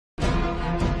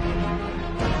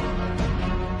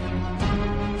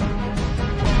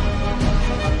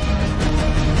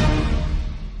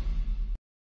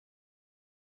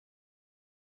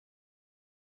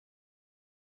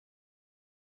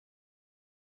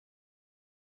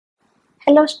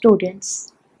Hello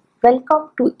students, welcome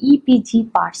to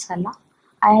EPG Parsala.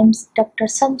 I am Dr.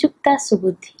 Sanjukta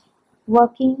Subudhi,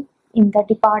 working in the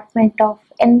Department of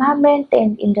Environment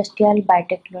and Industrial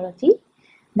Biotechnology,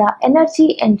 the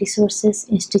Energy and Resources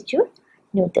Institute,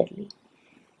 New Delhi.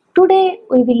 Today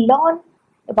we will learn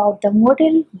about the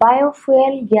model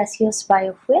Biofuel, gaseous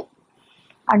biofuel.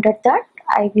 Under that,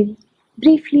 I will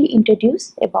briefly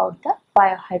introduce about the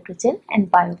biohydrogen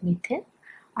and biomethane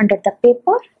under the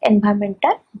paper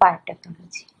Environmental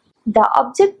Biotechnology. The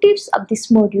objectives of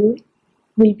this module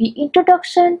will be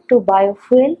introduction to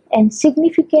biofuel and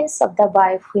significance of the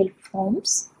biofuel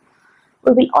forms.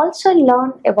 We will also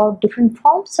learn about different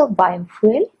forms of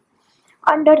biofuel.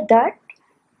 Under that,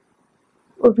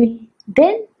 we will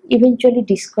then eventually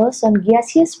discuss on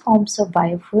gaseous forms of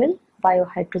biofuel,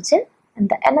 biohydrogen, and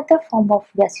the another form of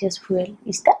gaseous fuel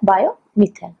is the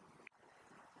biomethane.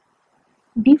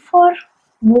 Before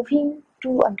moving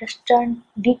to understand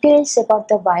details about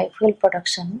the biofuel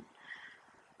production,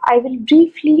 I will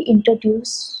briefly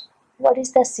introduce what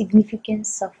is the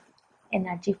significance of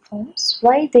energy forms,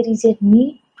 why there is a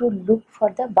need to look for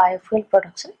the biofuel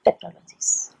production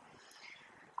technologies.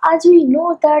 As we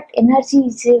know that energy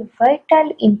is a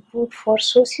vital input for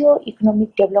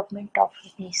socio-economic development of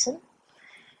a nation.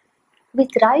 With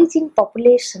rising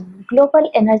population, global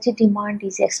energy demand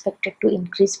is expected to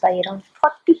increase by around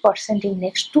 40% in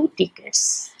next 2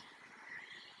 decades.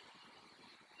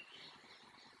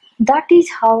 That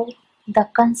is how the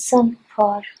concern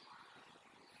for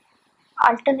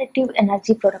alternative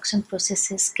energy production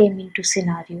processes came into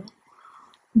scenario,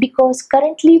 because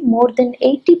currently more than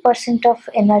 80% of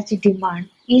energy demand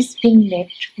is being met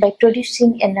by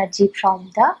producing energy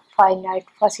from the finite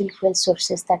fossil fuel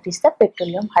sources, that is the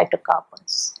petroleum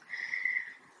hydrocarbons.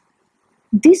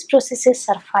 These processes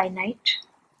are finite.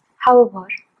 However,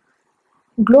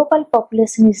 global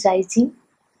population is rising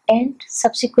and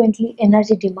subsequently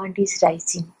energy demand is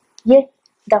rising. Yet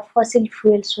the fossil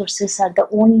fuel sources are the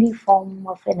only form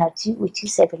of energy which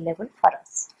is available for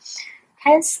us.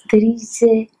 Hence, there is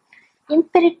a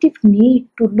imperative need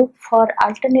to look for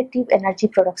alternative energy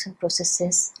production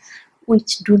processes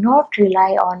which do not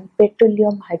rely on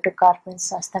petroleum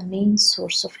hydrocarbons as the main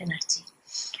source of energy.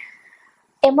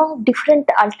 Among different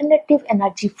alternative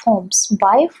energy forms,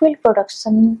 biofuel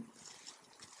production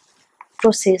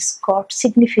process got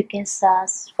significance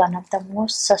as one of the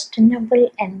most sustainable,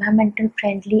 environmental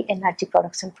friendly energy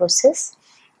production process,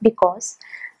 because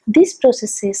these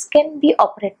processes can be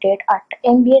operated at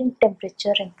ambient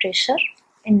temperature and pressure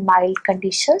in mild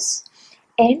conditions,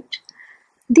 and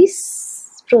these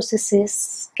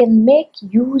processes can make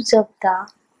use of the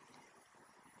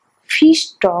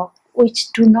feedstock which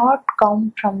do not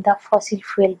come from the fossil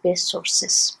fuel based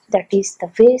sources, that is the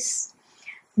waste,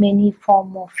 many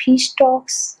form of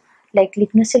feedstocks like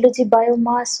lignocellulose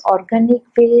biomass, organic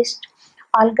waste,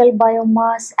 algal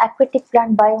biomass, aquatic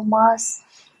plant biomass,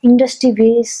 industry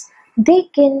waste. They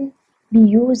can be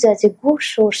used as a good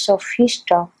source of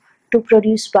feedstock to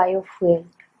produce biofuel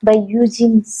by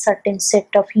using certain set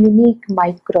of unique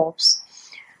microbes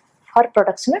for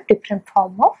production of different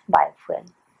form of biofuel.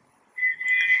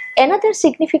 Another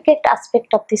significant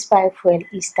aspect of this biofuel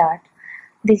is that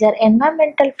these are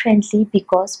environmental friendly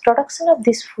because production of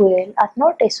this fuel are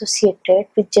not associated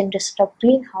with generation of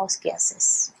greenhouse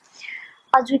gases.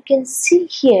 As we can see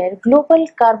here, global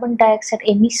carbon dioxide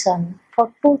emission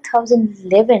for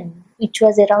 2011, which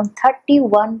was around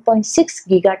 31.6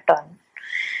 gigaton,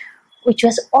 which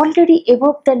was already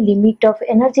above the limit of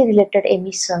energy related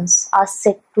emissions as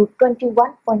set to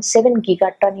 21.7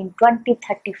 gigaton in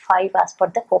 2035 as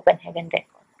per the Copenhagen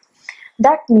record.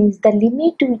 That means the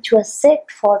limit which was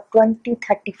set for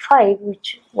 2035,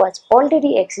 which was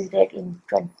already exceeded in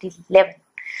 2011.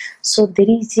 So there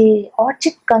is a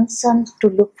urgent concern to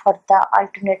look for the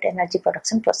alternate energy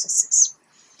production processes.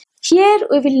 Here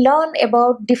we will learn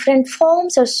about different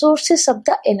forms or sources of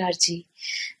the energy.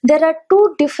 There are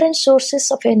two different sources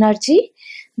of energy,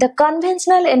 the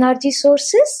conventional energy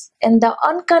sources and the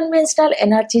unconventional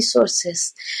energy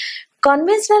sources.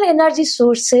 Conventional energy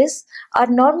sources are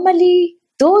normally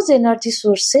those energy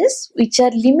sources which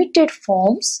are limited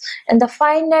forms and the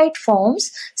finite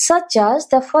forms, such as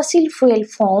the fossil fuel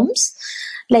forms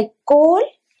like coal,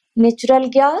 natural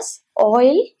gas,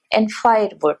 oil and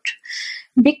firewood.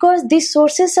 Because these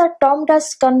sources are termed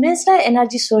as conventional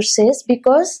energy sources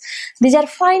because these are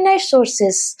finite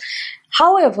sources.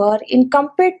 However, in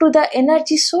compared to the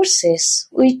energy sources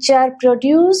which are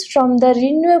produced from the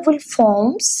renewable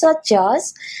forms such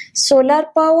as solar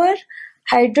power,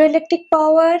 hydroelectric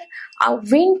power,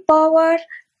 wind power,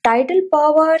 tidal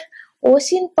power,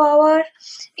 ocean power,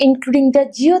 including the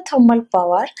geothermal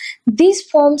power. These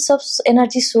forms of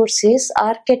energy sources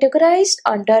are categorized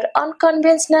under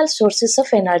unconventional sources of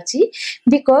energy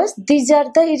because these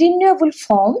are the renewable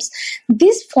forms.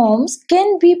 These forms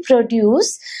can be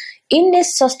produced in a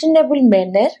sustainable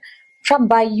manner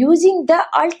by using the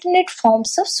alternate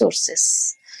forms of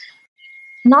sources.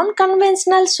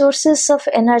 Non-conventional sources of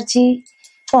energy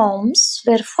forms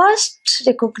were first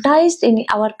recognized in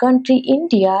our country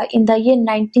India in the year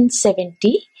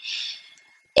 1970.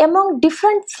 Among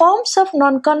different forms of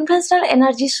non-conventional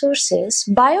energy sources,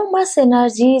 biomass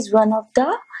energy is one of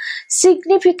the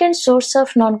significant source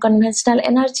of non-conventional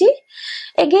energy.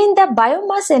 Again, the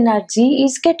biomass energy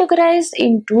is categorized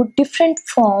into different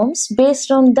forms based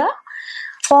on the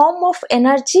form of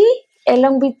energy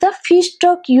along with the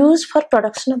feedstock used for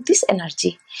production of this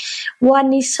energy.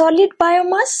 One is solid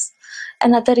biomass,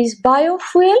 another is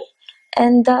biofuel,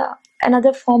 and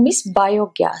another form is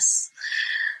biogas.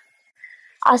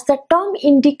 As the term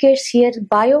indicates here,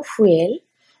 biofuel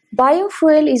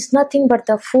is nothing but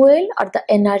the fuel or the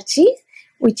energy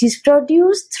which is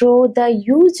produced through the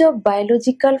use of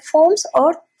biological forms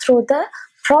or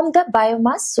from the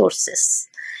biomass sources.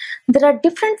 There are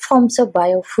different forms of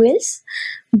biofuels.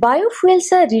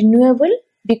 Biofuels are renewable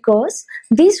because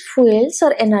these fuels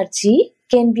or energy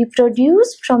can be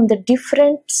produced from the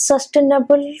different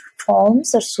sustainable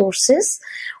forms or sources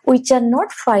which are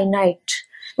not finite,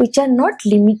 which are not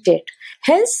limited.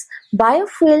 Hence,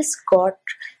 biofuels got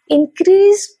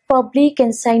increased public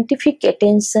and scientific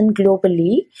attention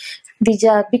globally. These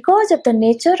are because of the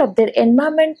nature of their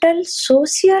environmental,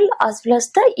 social as well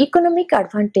as the economic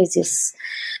advantages.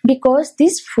 Because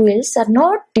these fuels are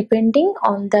not depending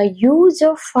on the use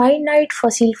of finite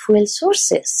fossil fuel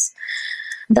sources.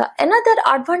 Another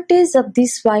advantage of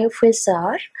these biofuels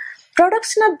are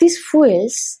production of these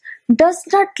fuels does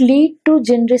not lead to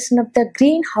generation of the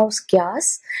greenhouse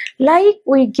gas like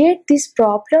we get these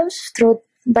problems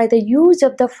by the use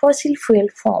of the fossil fuel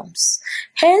forms.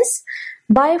 Hence,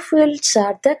 biofuels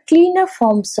are the cleaner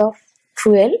forms of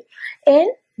fuel and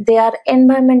they are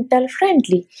environmental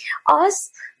friendly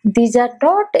as these are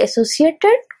not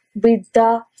associated with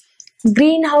the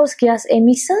greenhouse gas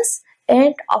emissions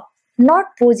and not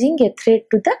posing a threat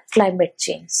to the climate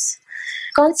change.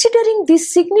 Considering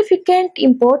this significant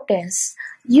importance,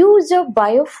 use of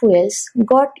biofuels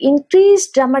got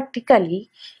increased dramatically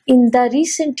in the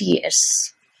recent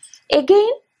years. Again,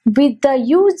 with the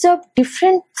use of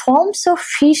different forms of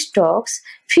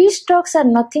feedstocks are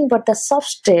nothing but the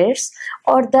substrates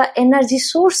or the energy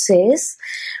sources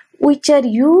which are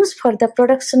used for the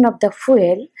production of the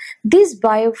fuel. These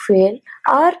biofuels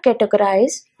are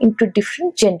categorized into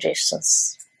different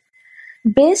generations.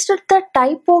 Based on the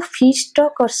type of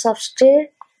feedstock or substrate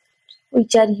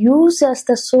which are used as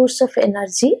the source of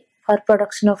energy for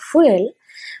production of fuel,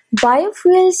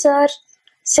 biofuels are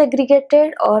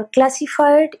segregated or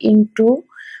classified into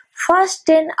first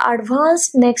and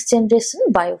advanced next generation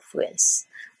biofuels.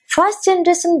 First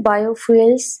generation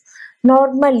biofuels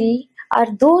normally are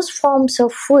those forms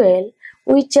of fuel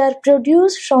which are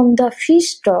produced from the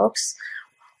feedstocks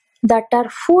that are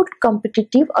food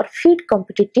competitive or feed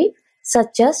competitive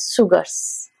such as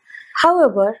sugars.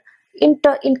 However, in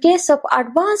case of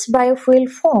advanced biofuel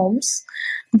forms,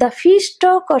 the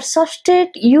feedstock or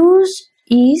substrate used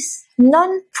is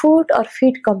non-food or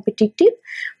feed competitive.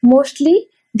 Mostly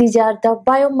these are the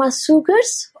biomass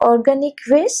sugars, organic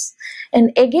waste,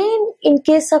 and again in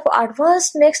case of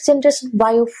advanced next generation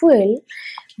biofuel,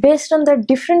 based on the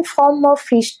different form of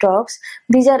feedstocks,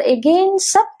 these are again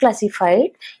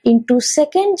subclassified into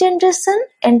second generation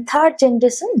and third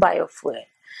generation biofuel.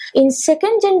 In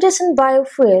second generation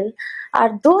biofuel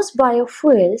are those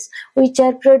biofuels which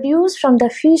are produced from the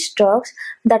feedstocks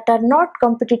that are not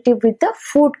competitive with the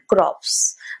food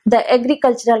crops, the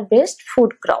agricultural based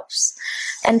food crops.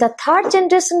 And the third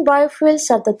generation biofuels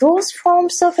are those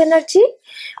forms of energy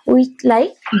which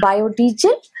like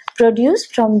biodiesel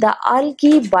produced from the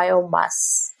algae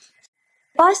biomass.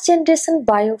 First generation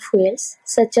biofuels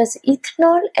such as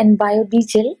ethanol and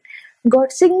biodiesel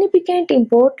got significant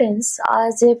importance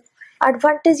as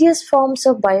advantageous forms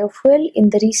of biofuel in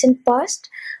the recent past.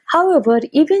 However,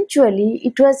 eventually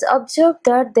it was observed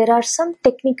that there are some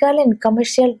technical and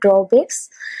commercial drawbacks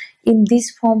in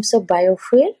these forms of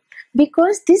biofuel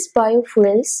because these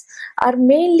biofuels are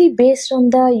mainly based on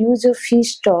the use of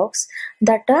feedstocks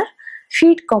that are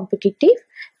feed competitive.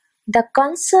 The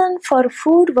concern for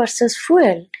food versus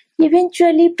fuel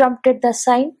eventually prompted the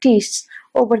scientists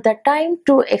over the time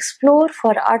to explore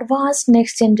for advanced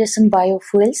next generation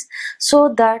biofuels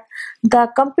so that the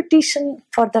competition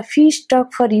for the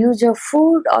feedstock for use of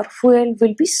food or fuel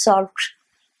will be solved.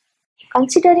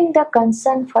 Considering the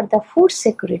concern for the food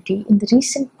security in the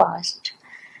recent past,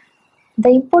 the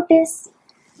importance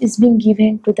is being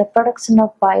given to the production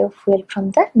of biofuel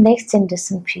from the next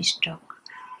generation feedstock,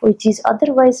 which is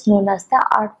otherwise known as the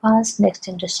advanced next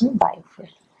generation biofuel.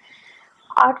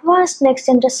 Advanced next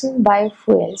generation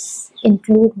biofuels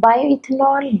include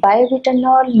bioethanol,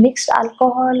 biobutanol, mixed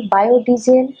alcohol,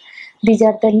 biodiesel. These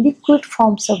are the liquid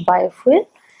forms of biofuel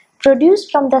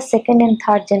produced from the second and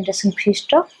third generation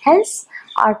feedstock, hence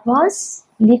advanced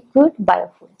liquid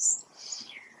biofuels.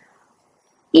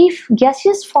 If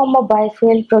gaseous form of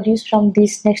biofuel produced from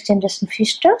these next generation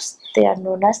feedstocks, they are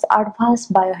known as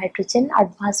advanced biohydrogen,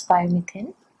 advanced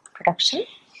biomethane production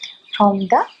from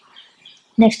the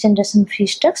next generation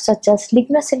feedstocks such as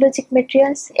lignocellulosic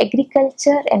materials,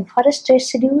 agriculture and forest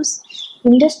residues,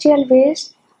 industrial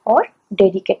waste or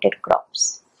dedicated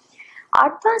crops.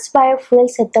 Advanced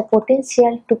biofuels have the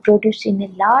potential to produce in a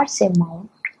large amount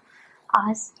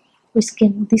as this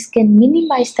can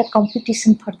minimize the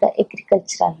competition for the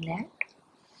agricultural land.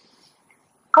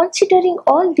 Considering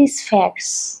all these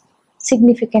facts,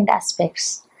 significant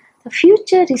aspects, the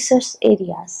future research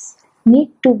areas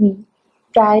need to be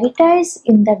prioritized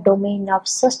in the domain of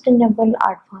sustainable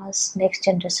advanced next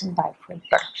generation biofuel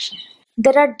production.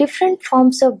 There are different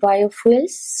forms of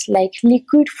biofuels like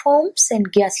liquid forms and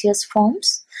gaseous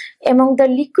forms. Among the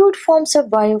liquid forms of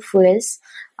biofuels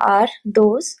are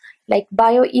those like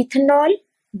bioethanol,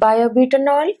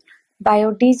 biobutanol,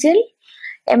 biodiesel.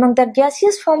 Among the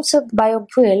gaseous forms of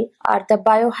biofuel are the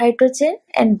biohydrogen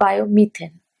and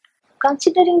biomethane.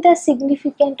 Considering the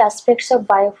significant aspects of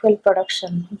biofuel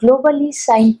production, globally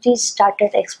scientists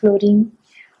started exploring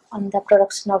on the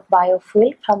production of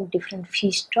biofuel from different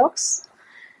feedstocks.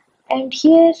 And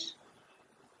here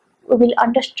we will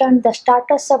understand the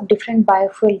status of different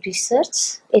biofuel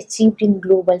research achieved in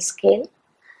global scale.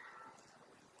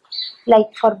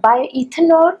 Like for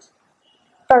bioethanol,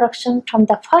 production from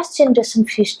the first generation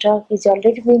feedstock is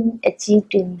already been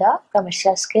achieved in the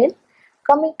commercial scale.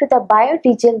 Coming to the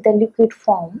biodiesel, the liquid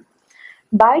form,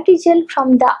 biodiesel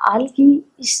from the algae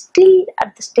is still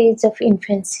at the stage of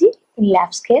infancy in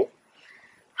lab scale.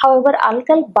 However,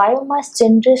 algal biomass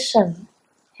generation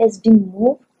has been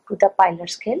moved to the pilot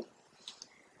scale.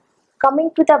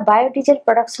 Coming to the biodiesel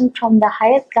production from the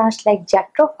higher plants like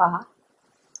Jatropha,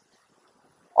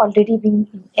 already been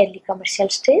in early commercial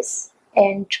stage,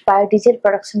 and biodiesel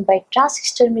production by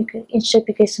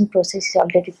trans-esterification process is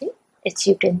already been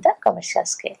achieved in the commercial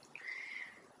scale.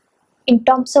 In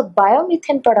terms of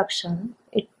biomethane production,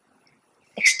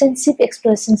 extensive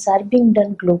explorations are being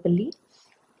done globally,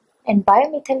 and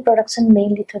biomethane production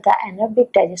mainly through the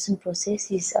anaerobic digestion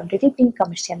process is already being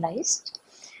commercialized.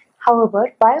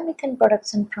 However, biomethane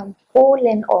production from coal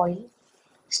and oil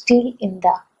still in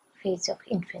the phase of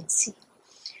infancy.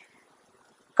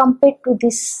 Compared to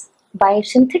this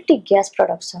biosynthetic gas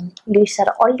production, leads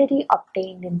are already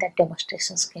obtained in the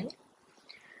demonstration scale.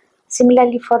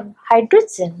 Similarly, for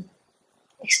hydrogen,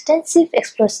 extensive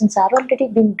explorations are already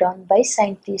being done by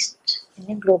scientists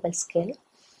in a global scale.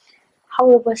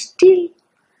 However, still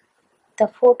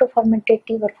the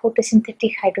photofermentative or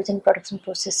photosynthetic hydrogen production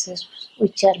processes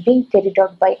which are being carried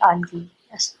out by algae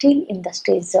are still in the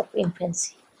stage of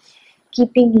infancy,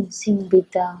 keeping in sync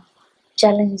with the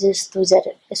challenges those are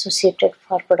associated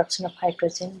for production of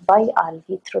hydrogen by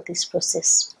algae through this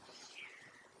process.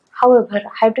 However,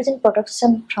 hydrogen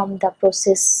production from the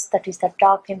process, that is the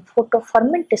dark and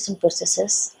photofermentation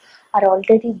processes, are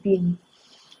already being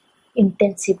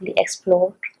intensively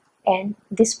explored, and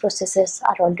these processes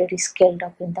are already scaled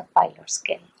up in the pilot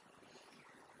scale.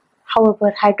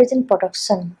 However, hydrogen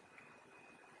production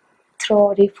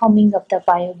through reforming of the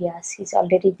biogas is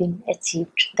already being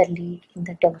achieved the lead in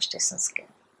the demonstration scale.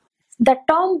 The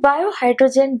term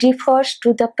biohydrogen refers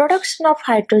to the production of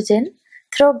hydrogen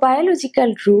through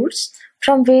biological routes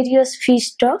from various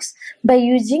feedstocks by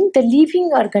using the living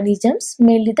organisms,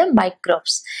 mainly the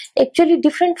microbes. Actually,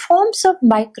 different forms of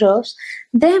microbes,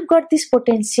 they have got this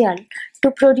potential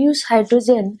to produce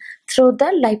hydrogen through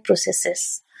the life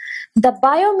processes. The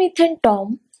biomethane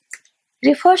term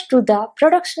refers to the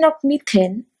production of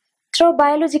methane through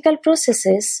biological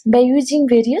processes by using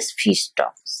various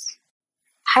feedstocks.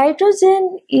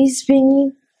 Hydrogen is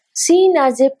being seen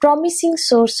as a promising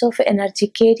source of energy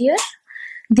carrier.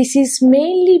 This is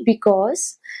mainly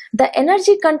because the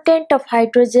energy content of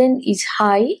hydrogen is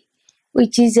high,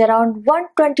 which is around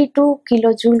 122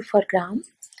 kilojoule per gram.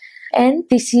 and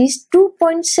this is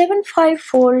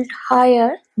 2.75-fold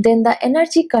higher than the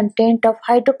energy content of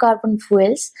hydrocarbon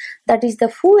fuels, that is the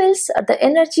fuels or the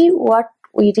energy what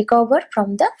we recover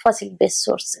from the fossil-based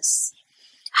sources.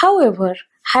 However,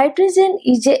 hydrogen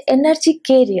is an energy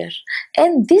carrier,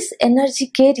 and this energy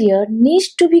carrier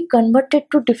needs to be converted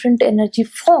to different energy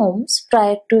forms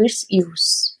prior to its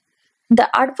use. The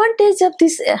advantage of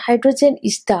this hydrogen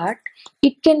is that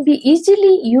it can be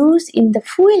easily used in the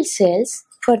fuel cells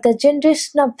for the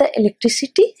generation of the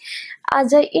electricity,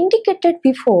 as I indicated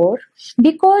before.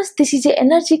 Because this is an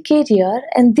energy carrier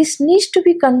and this needs to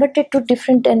be converted to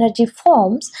different energy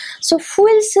forms, so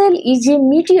fuel cell is a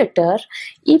mediator.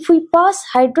 If we pass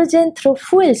hydrogen through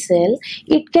fuel cell,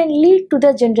 it can lead to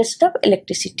the generation of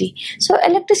electricity. So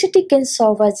electricity can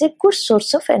serve as a good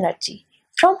source of energy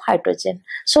from hydrogen,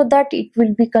 so that it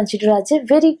will be considered as a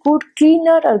very good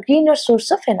cleaner or greener source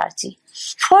of energy.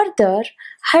 Further,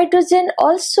 hydrogen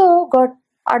also got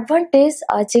advantage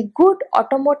as a good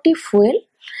automotive fuel,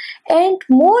 and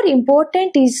more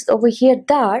important is over here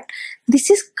that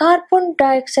this is carbon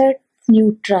dioxide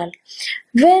neutral.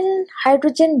 When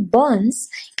hydrogen burns,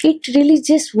 it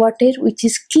releases water which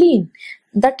is clean.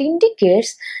 That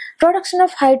indicates production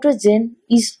of hydrogen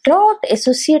is not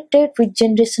associated with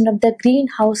generation of the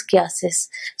greenhouse gases.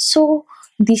 So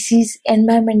this is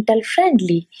environmental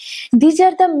friendly. These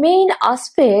are the main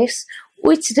aspects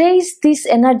which raise this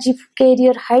energy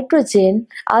carrier hydrogen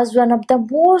as one of the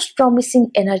most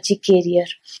promising energy carrier.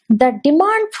 The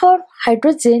demand for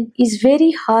hydrogen is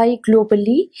very high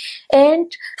globally,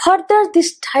 and further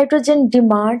this hydrogen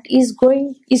demand is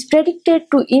predicted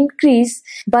to increase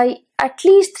by at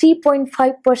least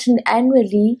 3.5%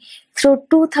 annually through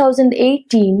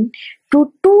 2018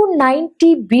 to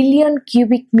 290 billion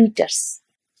cubic meters.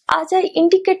 As I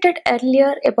indicated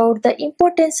earlier about the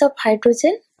importance of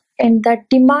hydrogen and the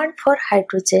demand for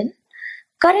hydrogen,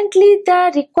 currently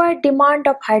the required demand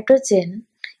of hydrogen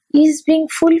is being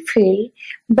fulfilled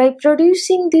by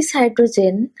producing this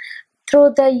hydrogen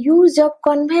through the use of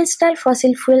conventional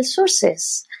fossil fuel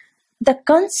sources. The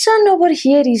concern over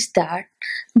here is that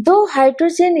though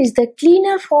hydrogen is the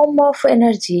cleaner form of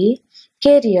energy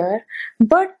carrier,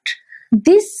 but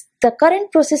the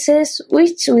current processes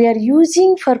which we are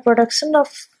using for production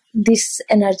of this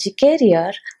energy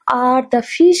carrier are the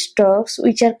feedstocks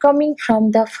which are coming from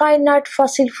the finite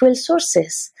fossil fuel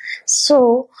sources.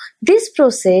 So this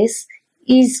process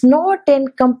is not a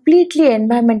completely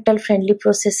environmental friendly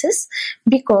processes,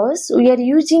 because we are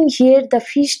using here the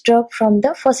feedstock from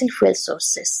the fossil fuel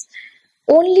sources.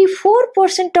 Only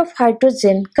 4% of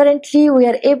hydrogen currently we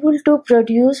are able to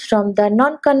produce from the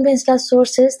non-conventional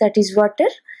sources, that is water,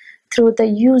 through the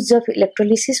use of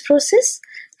electrolysis process.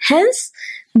 Hence,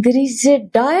 there is a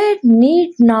dire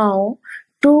need now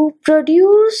to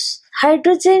produce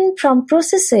hydrogen from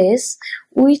processes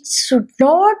which should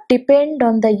not depend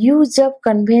on the use of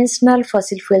conventional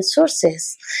fossil fuel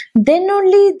sources. Then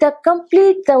only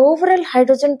the overall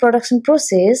hydrogen production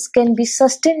process can be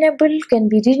sustainable, can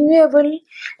be renewable,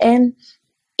 and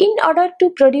in order to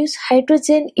produce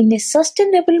hydrogen in a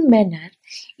sustainable manner,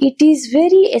 it is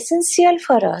very essential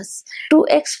for us to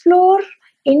explore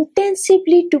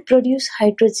intensively to produce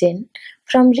hydrogen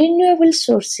from renewable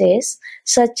sources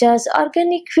such as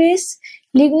organic waste,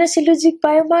 lignocellulosic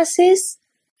biomasses.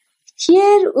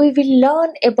 Here we will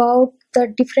learn about the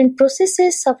different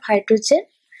processes of hydrogen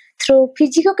through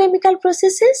physicochemical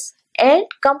processes and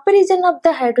comparison of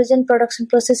the hydrogen production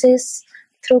processes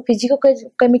through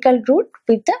physicochemical route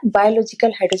with the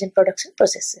biological hydrogen production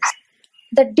processes.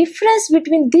 The difference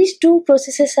between these two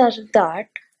processes are that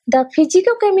the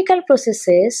physicochemical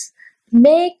processes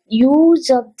make use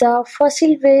of the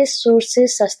fossil-based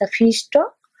sources as the feedstock.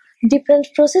 Different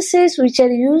processes which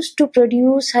are used to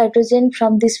produce hydrogen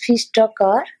from this feedstock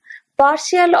are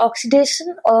partial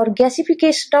oxidation or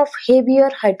gasification of heavier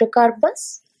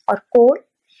hydrocarbons or coal.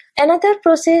 Another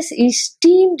process is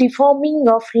steam reforming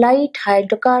of light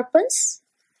hydrocarbons.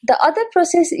 The other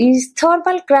process is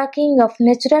thermal cracking of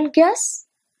natural gas.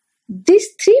 These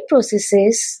three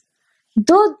processes,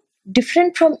 though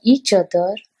different from each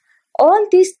other, all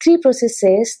these three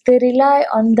processes, they rely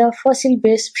on the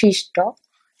fossil-based feedstock.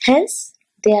 Hence,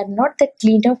 they are not the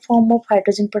cleaner form of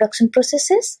hydrogen production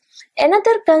processes.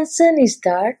 Another concern is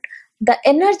that the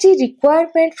energy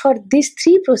requirement for these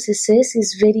three processes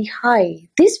is very high.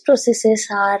 These processes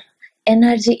are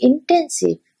energy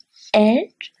intensive,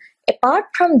 and apart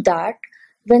from that,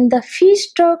 when the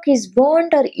feedstock is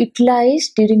burned or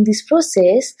utilized during this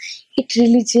process, it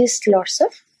releases lots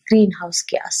of greenhouse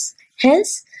gas.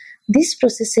 Hence, these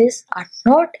processes are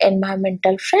not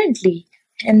environmental friendly.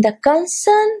 And the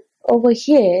concern over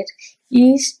here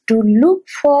is to look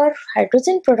for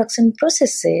hydrogen production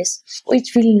processes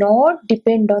which will not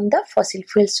depend on the fossil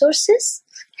fuel sources.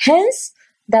 Hence,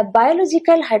 the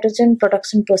biological hydrogen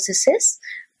production processes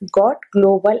got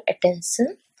global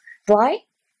attention. Why?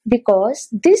 Because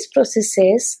these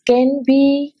processes can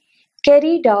be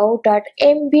carried out at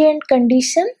ambient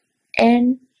condition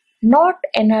and not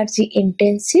energy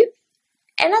intensive.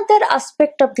 Another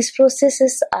aspect of these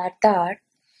processes are that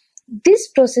these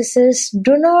processes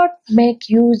do not make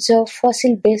use of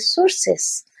fossil-based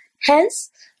sources. Hence,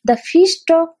 the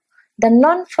feedstock, the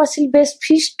non-fossil-based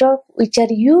feedstock which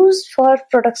are used for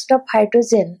production of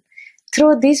hydrogen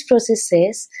through these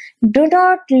processes do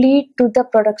not lead to the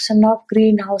production of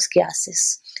greenhouse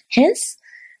gases. Hence,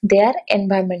 they are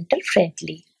environmental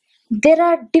friendly. There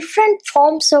are different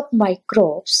forms of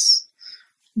microbes.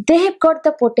 They have got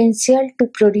the potential to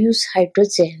produce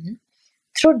hydrogen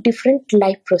through different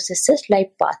life processes, life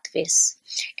pathways.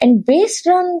 And based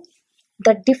on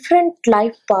the different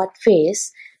life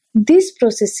pathways, these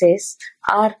processes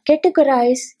are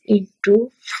categorized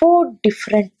into 4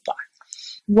 different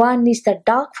parts. One is the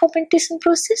dark fermentation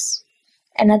process,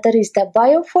 another is the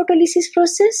biophotolysis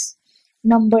process,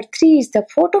 number 3 is the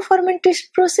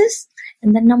photofermentation process,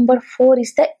 and the number 4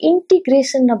 is the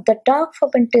integration of the dark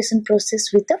fermentation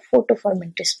process with the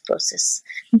photofermentation process.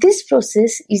 This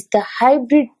process is the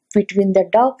hybrid between the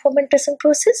dark fermentation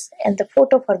process and the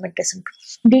photofermentation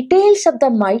process. Details of the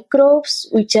microbes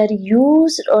which are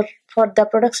used or for the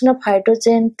production of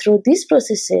hydrogen through these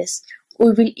processes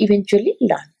we will eventually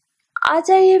learn.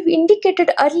 As I have indicated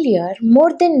earlier,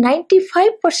 more than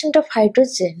 95% of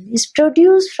hydrogen is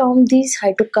produced from these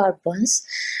hydrocarbons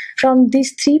from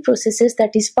these 3 processes,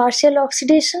 that is partial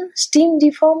oxidation, steam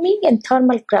reforming and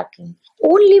thermal cracking.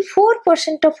 Only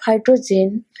 4% of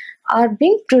hydrogen are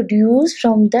being produced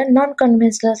from the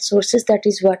non-conventional sources, that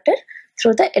is water,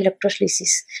 through the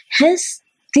electrolysis. Hence,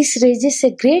 this raises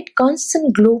a great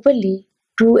concern globally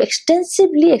to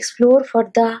extensively explore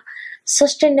for the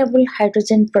sustainable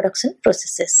hydrogen production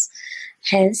processes.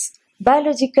 Hence,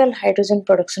 biological hydrogen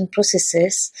production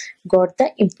processes got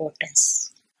the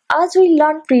importance. As we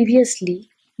learned previously,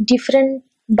 different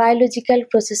biological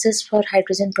processes for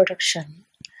hydrogen production.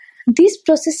 These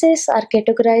processes are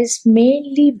categorized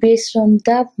mainly based on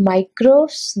the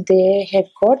microbes they have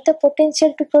got the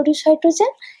potential to produce hydrogen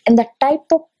and the type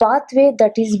of pathway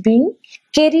that is being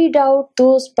carried out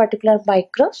those particular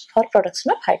microbes for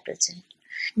production of hydrogen.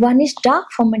 One is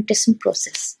dark fermentation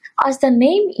process. As the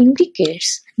name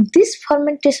indicates, this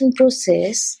fermentation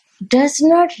process does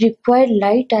not require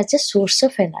light as a source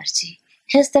of energy.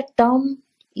 Hence the term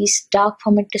is dark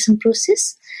fermentation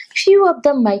process. Few of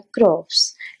the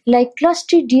microbes like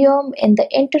Clostridium and the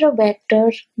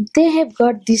Enterobacter, they have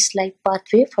got this life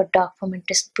pathway for dark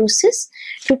fermentation process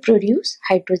to produce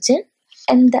hydrogen.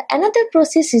 And another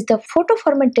process is the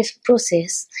photofermentation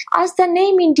process. As the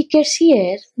name indicates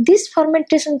here, this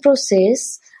fermentation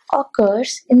process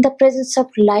occurs in the presence of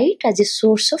light as a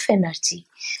source of energy.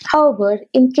 However,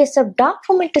 in case of dark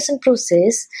fermentation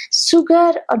process,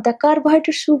 sugar or the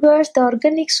carbohydrate sugars, the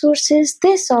organic sources,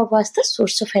 they serve as the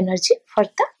source of energy for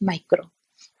the microbe.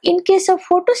 In case of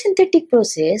photosynthetic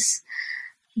process,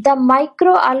 the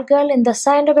microalgal and the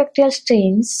cyanobacterial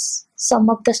strains, some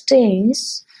of the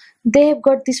strains, they have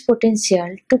got this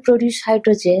potential to produce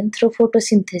hydrogen through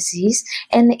photosynthesis,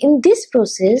 and in this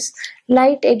process,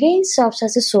 light again serves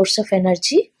as a source of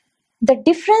energy. The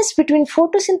difference between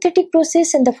photosynthetic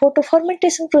process and the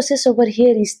photofermentation process over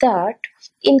here is that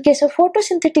in case of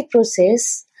photosynthetic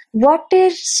process,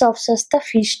 water serves as the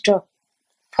feedstock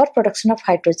for production of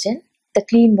hydrogen, the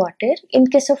clean water. In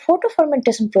case of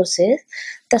photofermentation process,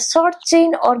 the short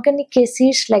chain organic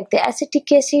acids like the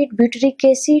acetic acid, butyric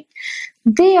acid,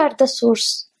 they are the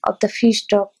source of the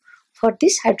feedstock for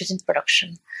this hydrogen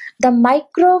production. The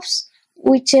microbes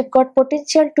which have got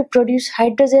potential to produce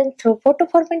hydrogen through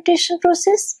photofermentation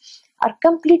process are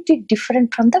completely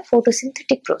different from the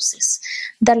photosynthetic process.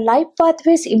 The life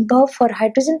pathways involved for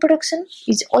hydrogen production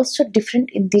is also different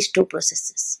in these 2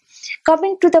 processes.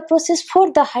 Coming to the process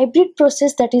for the hybrid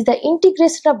process, that is the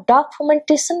integration of dark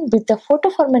fermentation with the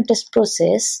photofermentation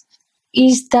process,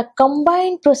 is the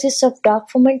combined process of dark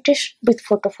fermentation with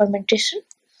photofermentation.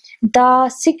 The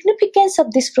significance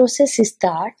of this process is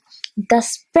that the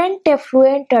spent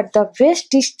effluent or the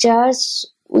waste discharge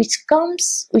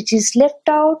which is left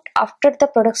out after the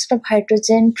production of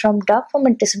hydrogen from dark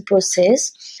fermentation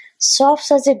process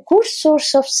serves as a good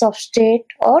source of substrate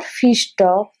or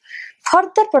feedstock for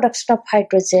the production of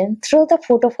hydrogen through the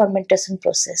photofermentation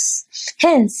process.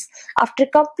 Hence, after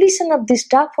completion of this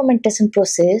dark fermentation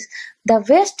process, the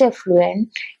waste effluent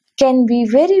can be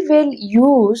very well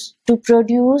used to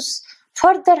produce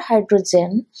further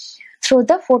hydrogen through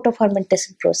the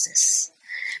photofermentation process.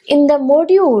 In the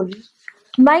module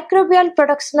Microbial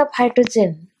Production of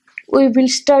Hydrogen, we will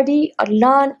study or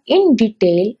learn in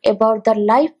detail about the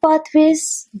life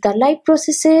pathways, the life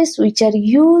processes which are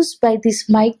used by these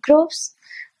microbes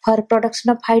for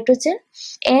production of hydrogen,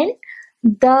 and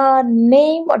the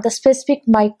name or the specific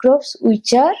microbes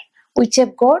which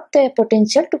have got the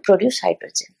potential to produce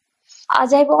hydrogen.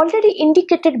 As I have already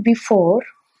indicated before,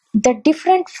 the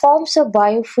different forms of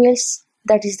biofuels,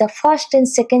 that is the first and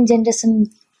second generation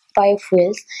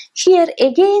biofuels, here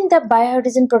again the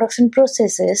biohydrogen production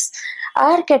processes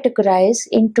are categorized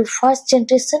into first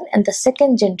generation and the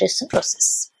second generation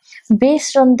process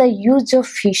based on the use of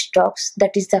feedstocks,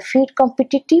 that is the feed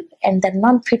competitive and the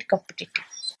non-feed competitive.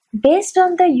 Based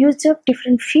on the use of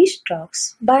different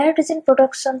feedstocks, biohydrogen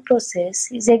production process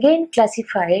is again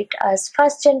classified as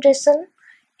first generation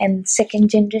and second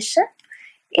generation.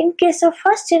 In case of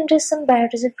first generation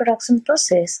biohydrogen production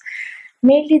process,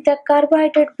 mainly the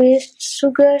carbohydrate-based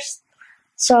sugars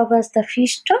serve as the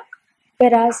feedstock,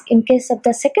 whereas in case of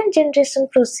the second generation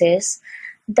process,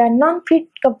 the non-feed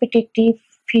competitive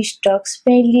feedstocks,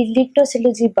 mainly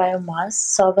lignocellulose biomass,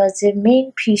 serve as a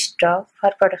main feedstock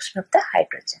for production of the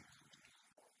hydrogen.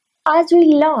 As we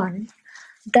learn,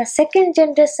 the second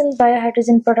generation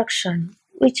biohydrogen production,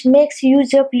 which makes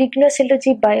use of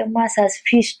lignocellulose biomass as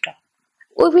feedstock.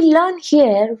 We will learn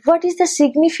here what is the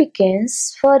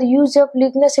significance for use of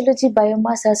lignocellulose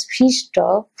biomass as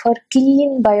feedstock for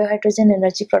clean biohydrogen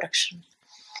energy production.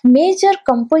 Major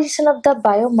composition of the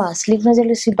biomass,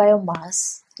 lignocellulose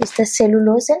biomass, is the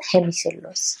cellulose and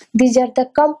hemicellulose. These are the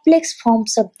complex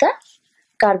forms of the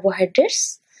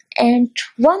carbohydrates, and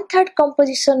 1/3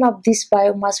 composition of this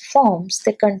biomass forms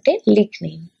they contain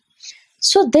lignin.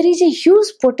 So there is a huge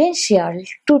potential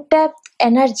to tap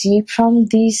energy from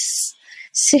these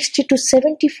 60 to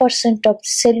 70% of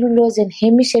cellulose and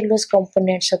hemicellulose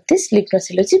components of this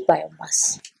lignocellulose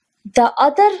biomass. The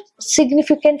other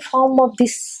significant form of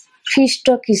this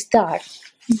feedstock is that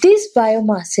these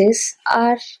biomasses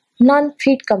are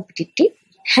non-feed competitive.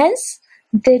 Hence,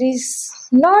 there is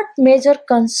not major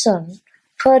concern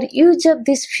for use of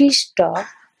this feedstock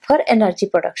for energy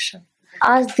production,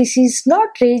 as this is not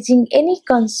raising any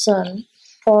concern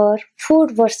for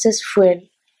food versus fuel.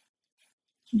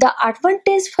 The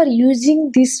advantage for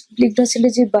using this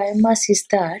lignocellulose biomass is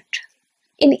that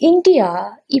in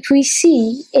India, if we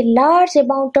see a large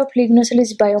amount of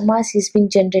lignocellulose biomass is being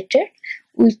generated,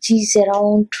 which is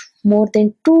around more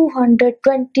than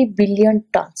 220 billion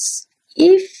tons.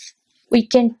 If we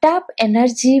can tap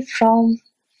energy from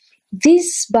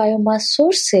these biomass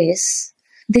sources,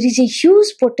 there is a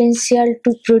huge potential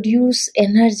to produce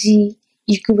energy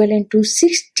equivalent to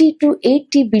 60 to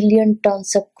 80 billion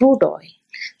tons of crude oil.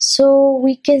 So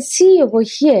we can see over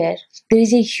here, there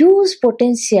is a huge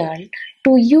potential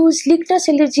to use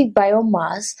lignocellulose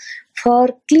biomass for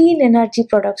clean energy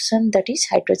production, that is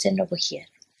hydrogen over here.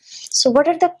 So what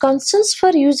are the concerns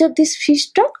for use of this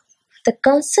feedstock? The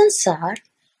concerns are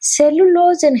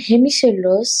cellulose and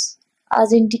hemicellulose,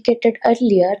 as indicated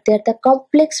earlier, they are the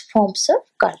complex forms of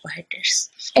carbohydrates.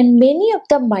 And many of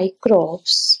the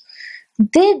microbes,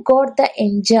 they got the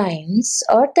enzymes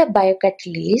or the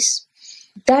biocatalysts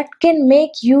that can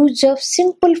make use of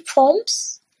simple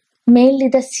forms, mainly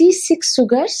the C6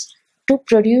 sugars, to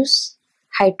produce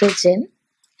hydrogen.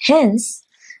 Hence,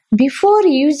 before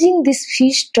using this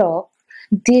feedstock,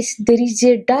 there is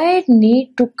a dire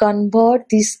need to convert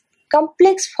these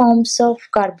complex forms of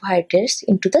carbohydrates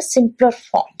into the simpler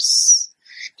forms.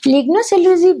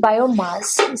 Lignocellulose biomass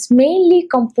is mainly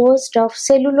composed of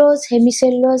cellulose,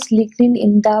 hemicellulose, lignin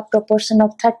in the proportion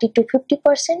of 30 to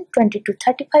 50%, 20 to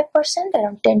 35%,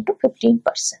 around 10 to 15%.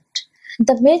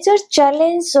 The major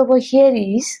challenge over here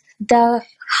is the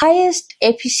highest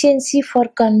efficiency for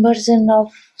conversion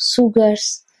of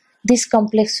sugars, these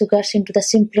complex sugars into the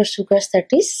simpler sugars, that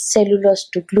is cellulose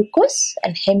to glucose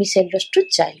and hemicellulose to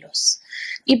xylose.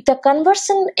 If the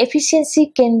conversion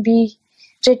efficiency can be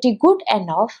pretty good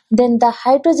enough, then the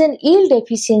hydrogen yield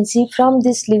efficiency from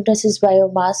this lignocellulose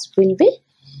biomass will be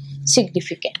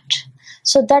significant.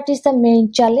 So that is the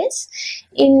main challenge.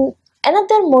 In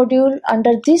another module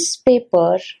under this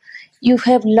paper, you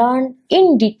have learned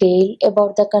in detail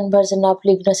about the conversion of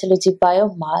lignocellulose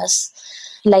biomass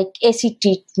like acid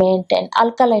treatment and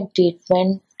alkaline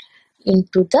treatment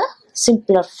into the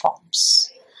simpler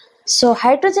forms. So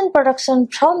hydrogen production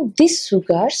from these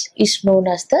sugars is known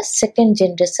as the second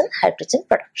generation hydrogen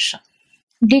production.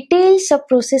 Details of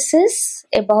processes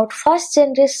about first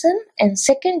generation and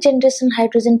second generation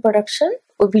hydrogen production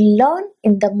we will learn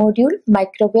in the module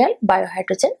Microbial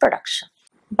Biohydrogen Production.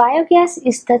 Biogas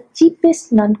is the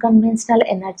cheapest non-conventional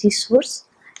energy source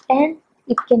and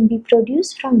it can be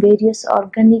produced from various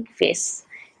organic wastes.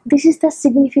 This is the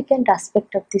significant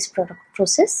aspect of this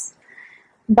process.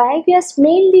 Biogas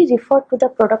mainly refers to the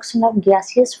production of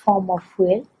gaseous form of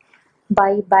fuel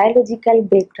by biological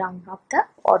breakdown of the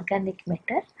organic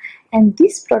matter, and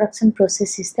this production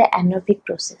process is the anaerobic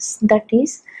process. That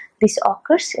is, this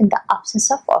occurs in the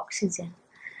absence of oxygen.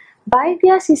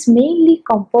 Biogas is mainly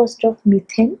composed of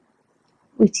methane,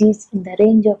 which is in the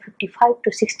range of 55 to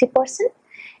 60%,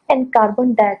 and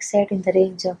carbon dioxide in the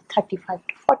range of 35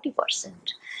 to 40%.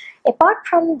 Apart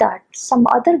from that, some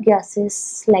other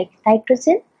gases like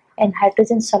nitrogen and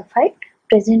hydrogen sulfide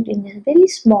present in a very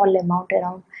small amount,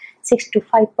 around 6 to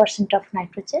 5% of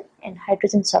nitrogen, and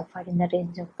hydrogen sulfide in the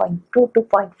range of 0.2 to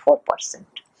 0.4%.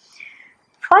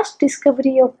 First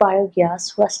discovery of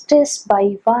biogas was traced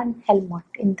by Van Helmont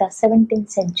in the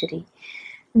 17th century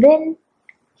when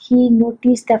he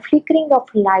noticed the flickering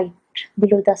of light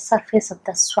below the surface of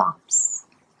the swamps.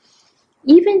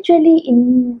 Eventually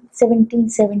in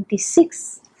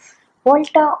 1776,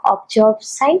 Volta observed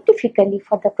scientifically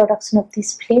for the production of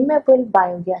this flammable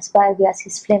biogas. Biogas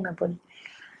is flammable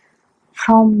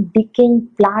from decaying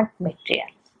plant material.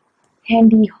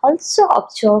 And he also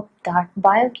observed that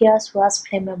biogas was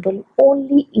flammable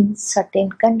only in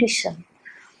certain conditions.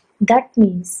 That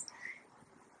means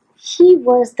he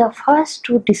was the first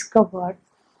to discover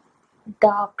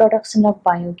the production of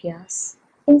biogas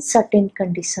in certain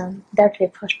conditions that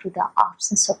refers to the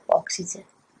absence of oxygen.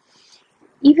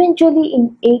 Eventually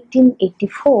in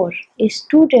 1884, a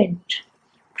student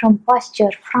from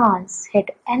Pasteur, France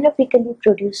had anaerobically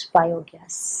produced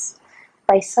biogas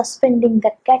by suspending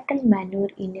the cattle manure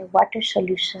in a water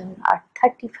solution at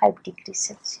 35 degrees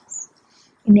Celsius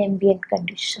in ambient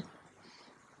condition.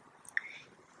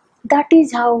 That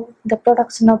is how the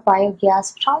production of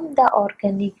biogas from the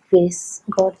organic waste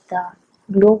got the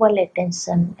global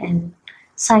attention, and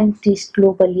scientists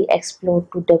globally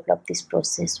explored to develop this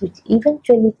process, which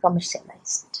eventually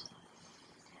commercialized.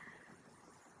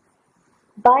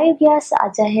 Biogas,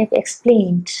 as I have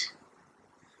explained,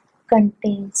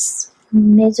 contains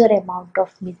major amount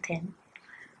of methane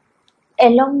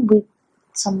along with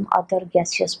some other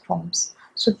gaseous forms.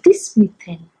 So this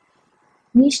methane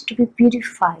needs to be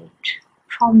purified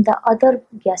from the other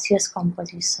gaseous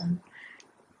composition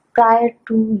prior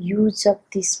to use of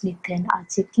this methane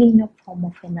as a cleanup form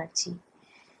of energy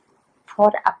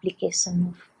for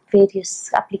application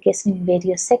in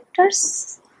various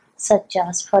sectors, such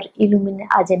as for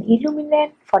as an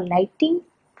illuminant, for lighting,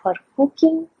 for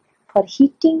cooking, for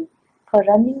heating, for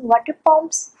running water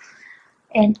pumps,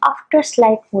 and after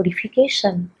slight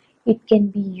modification, it can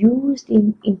be used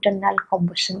in internal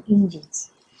combustion engines.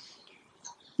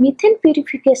 Methane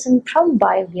purification from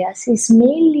biogas is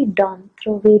mainly done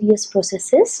through various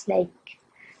processes like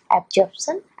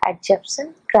absorption,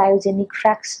 adsorption, cryogenic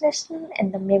fractionation,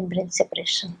 and the membrane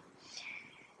separation.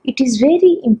 It is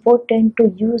very important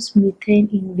to use methane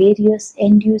in various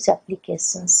end-use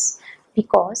applications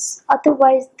because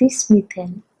otherwise this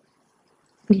methane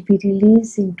will be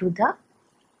released into the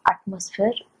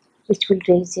atmosphere, which will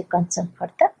raise a concern for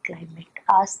the climate,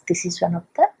 as this is one of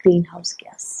the greenhouse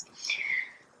gas.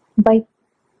 By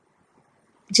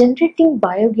generating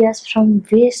biogas from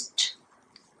waste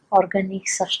organic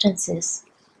substances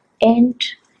and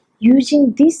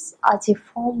using this as a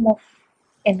form of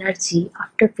energy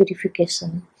after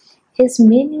purification has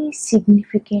many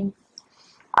significant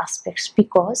aspects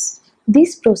because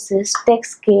this process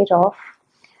takes care of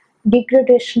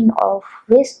degradation of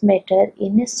waste matter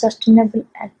in a sustainable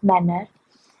manner,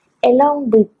 along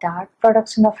with that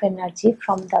production of energy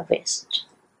from the waste.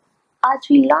 As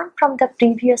we learned from the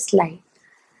previous slide,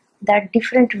 that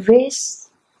different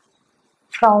waste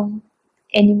from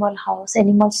animal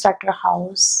slaughter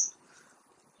house,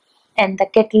 and the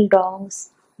kettle dongs,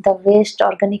 the waste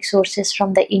organic sources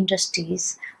from the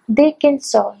industries,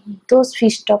 those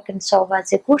feedstock can serve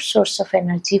as a good source of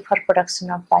energy for production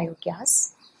of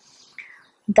biogas.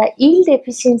 The yield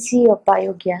efficiency of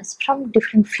biogas from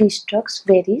different feedstocks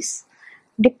varies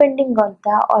depending on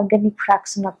the organic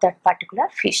fraction of that particular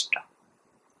feedstock.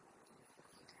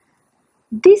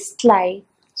 This slide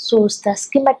shows the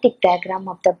schematic diagram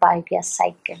of the biogas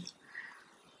cycle.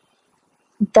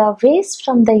 The waste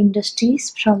from the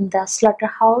industries, from the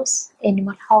slaughterhouse,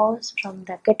 animal house, from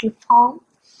the cattle farm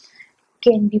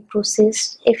can be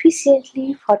processed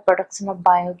efficiently for production of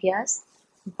biogas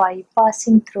by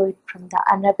passing through it from the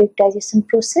anaerobic digestion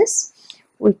process,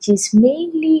 which is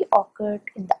mainly occurred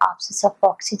in the absence of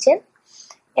oxygen,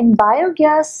 And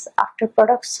biogas after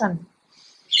production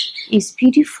is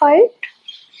purified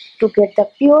to get the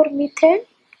pure methane,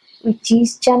 which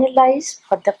is channelized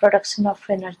for the production of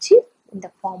energy in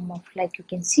the form of, like you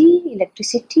can see,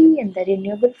 electricity and the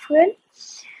renewable fuel.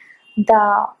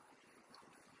 The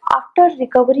after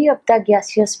recovery of the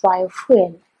gaseous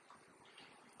biofuel,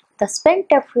 the spent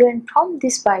effluent from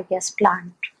this biogas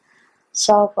plant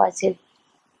serve as a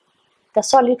the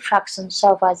solid fraction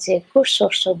serve as a good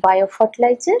source of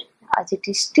biofertilizer, as it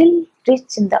is still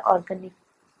rich in the organic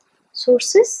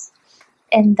sources,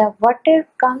 and the water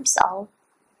comes out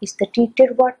is the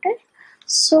treated water.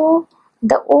 So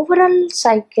the overall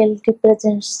cycle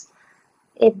represents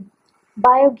a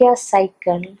biogas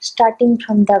cycle starting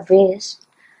from the waste,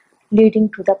 leading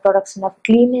to the production of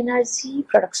clean energy,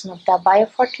 production of the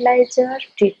biofertilizer,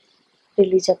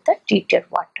 release of the treated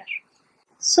water.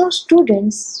 So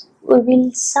students, we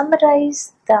will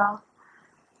summarize the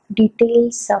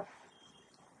details of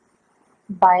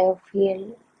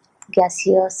biofuel,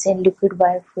 gaseous and liquid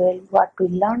biofuel, what we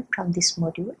learned from this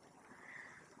module.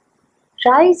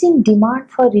 Rise in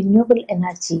demand for renewable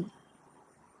energy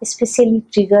especially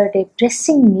triggered a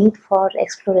pressing need for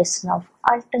exploration of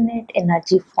alternate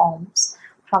energy forms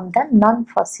from the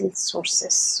non-fossil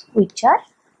sources, which are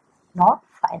not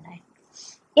finite.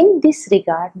 In this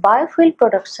regard, biofuel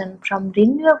production from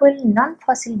renewable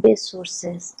non-fossil based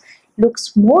sources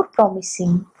looks more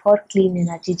promising for clean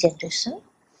energy generation.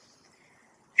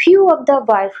 Few of the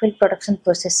biofuel production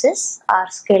processes are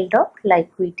scaled up, like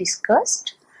we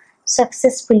discussed,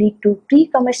 successfully to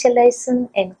pre-commercialization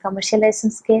and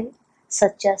commercialization scale,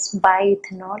 such as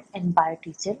bioethanol and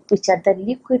biodiesel, which are the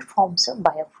liquid forms of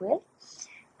biofuel.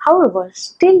 However,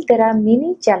 still there are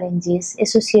many challenges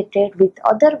associated with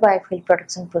other biofuel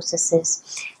production processes,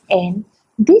 and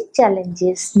these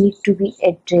challenges need to be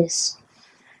addressed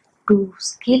to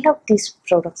scale up these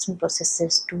production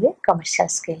processes to a commercial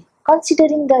scale.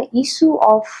 Considering the issue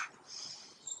of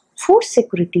food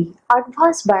security,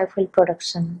 advanced biofuel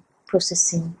production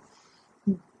processes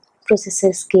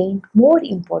gained more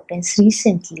importance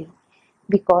recently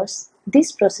because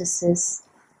these processes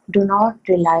do not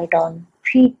rely on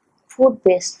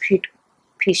food-based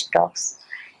feedstocks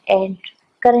and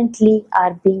currently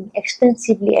are being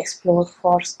extensively explored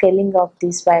for scaling up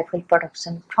this biofuel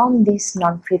production from this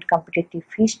non-feed competitive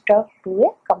feedstock to a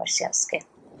commercial scale.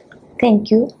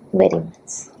 Thank you very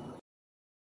much.